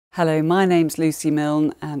Hello, my name's Lucy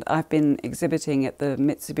Milne and I've been exhibiting at the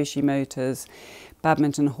Mitsubishi Motors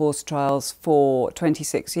Badminton horse trials for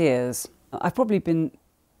 26 years. I've probably been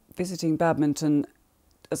visiting badminton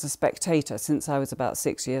as a spectator since I was about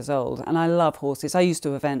 6 years old, and I love horses. I used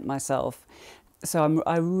to event myself, so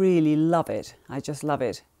I really love it. I just love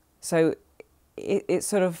it. So it's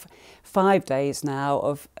sort of 5 days now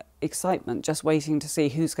of excitement, just waiting to see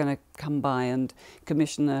who's going to come by and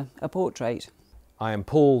commission a portrait. I am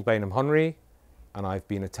Paul Bainham-Honry and I've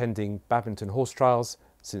been attending badminton horse trials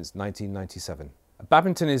since 1997.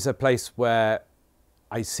 Badminton is a place where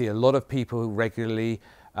I see a lot of people regularly.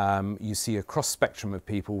 You see a cross spectrum of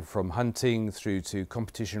people, from hunting through to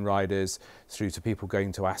competition riders, through to people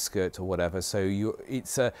going to Ascot or whatever. So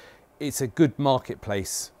it's a good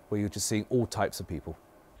marketplace where you're just seeing all types of people.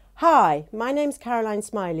 Hi, my name's Caroline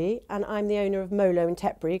Smiley and I'm the owner of Molo in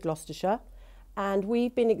Tetbury, Gloucestershire. And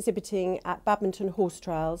we've been exhibiting at badminton horse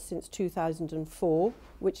trials since 2004,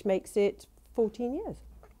 which makes it 14 years.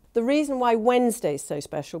 The reason why Wednesday is so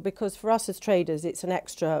special, because for us as traders it's an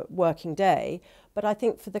extra working day, but I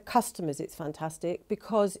think for the customers it's fantastic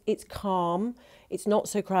because it's calm, it's not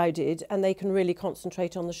so crowded, and they can really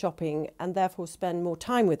concentrate on the shopping and therefore spend more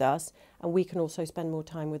time with us, and we can also spend more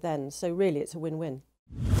time with them. So really it's a win-win.